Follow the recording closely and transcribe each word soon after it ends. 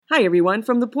Hi, everyone,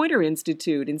 from the Poynter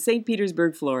Institute in St.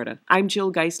 Petersburg, Florida. I'm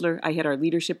Jill Geisler. I head our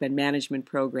leadership and management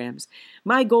programs.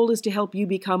 My goal is to help you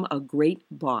become a great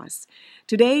boss.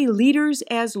 Today, leaders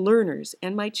as learners,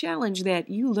 and my challenge that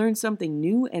you learn something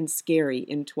new and scary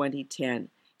in 2010.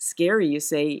 Scary, you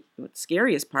say, the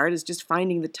scariest part is just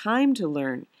finding the time to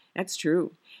learn. That's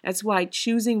true. That's why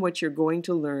choosing what you're going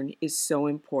to learn is so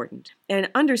important. And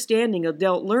understanding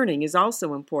adult learning is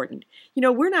also important. You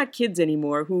know, we're not kids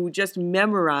anymore who just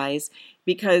memorize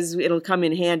because it'll come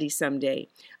in handy someday.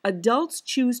 Adults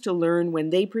choose to learn when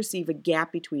they perceive a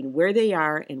gap between where they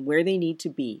are and where they need to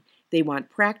be. They want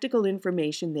practical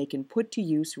information they can put to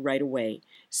use right away.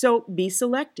 So be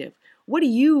selective. What do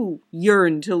you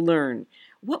yearn to learn?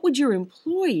 What would your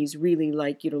employees really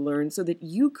like you to learn so that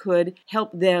you could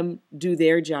help them do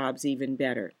their jobs even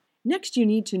better? Next, you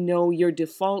need to know your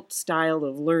default style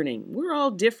of learning. We're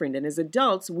all different, and as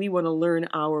adults, we want to learn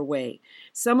our way.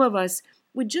 Some of us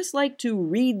would just like to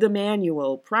read the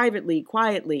manual privately,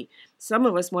 quietly. Some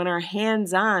of us want our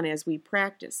hands on as we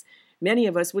practice. Many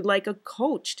of us would like a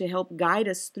coach to help guide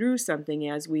us through something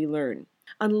as we learn.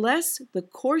 Unless the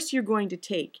course you're going to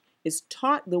take is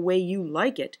taught the way you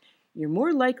like it, you're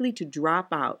more likely to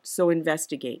drop out, so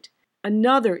investigate.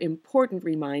 Another important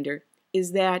reminder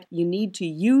is that you need to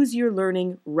use your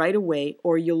learning right away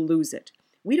or you'll lose it.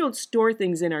 We don't store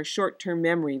things in our short-term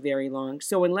memory very long,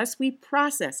 so unless we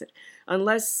process it,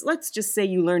 let's just say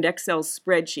you learned Excel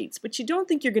spreadsheets, but you don't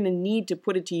think you're going to need to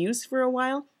put it to use for a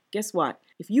while, guess what?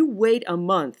 If you wait a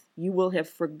month, you will have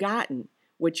forgotten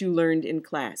what you learned in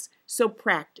class. So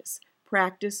practice,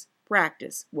 practice,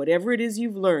 practice whatever it is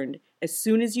you've learned as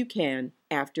soon as you can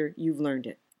after you've learned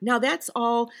it. Now that's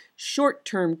all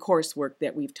short-term coursework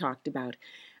that we've talked about.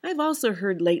 I've also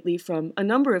heard lately from a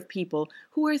number of people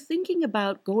who are thinking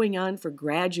about going on for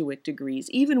graduate degrees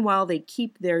even while they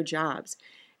keep their jobs.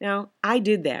 Now, I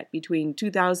did that between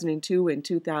 2002 and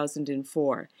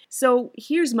 2004. So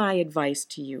here's my advice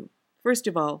to you. First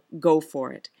of all, go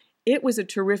for it. It was a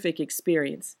terrific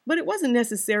experience, but it wasn't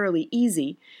necessarily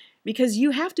easy, because you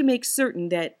have to make certain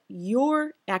that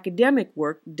your academic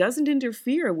work doesn't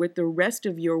interfere with the rest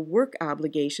of your work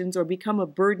obligations or become a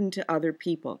burden to other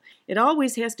people. It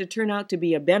always has to turn out to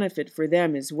be a benefit for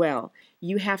them as well.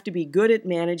 You have to be good at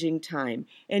managing time.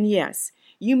 And yes,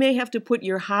 you may have to put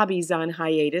your hobbies on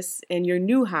hiatus, and your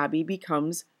new hobby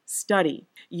becomes study.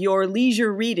 Your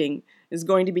leisure reading is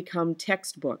going to become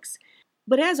textbooks.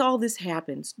 But as all this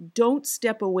happens, don't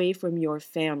step away from your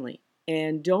family.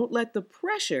 And don't let the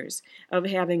pressures of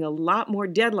having a lot more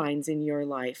deadlines in your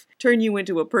life turn you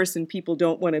into a person people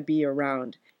don't want to be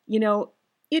around. You know,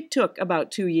 it took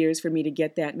about 2 years for me to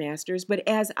get that master's, but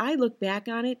as I look back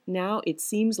on it, now it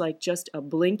seems like just a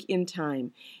blink in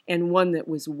time, and one that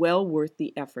was well worth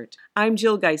the effort. I'm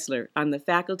Jill Geisler on the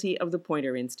faculty of the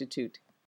Poynter Institute.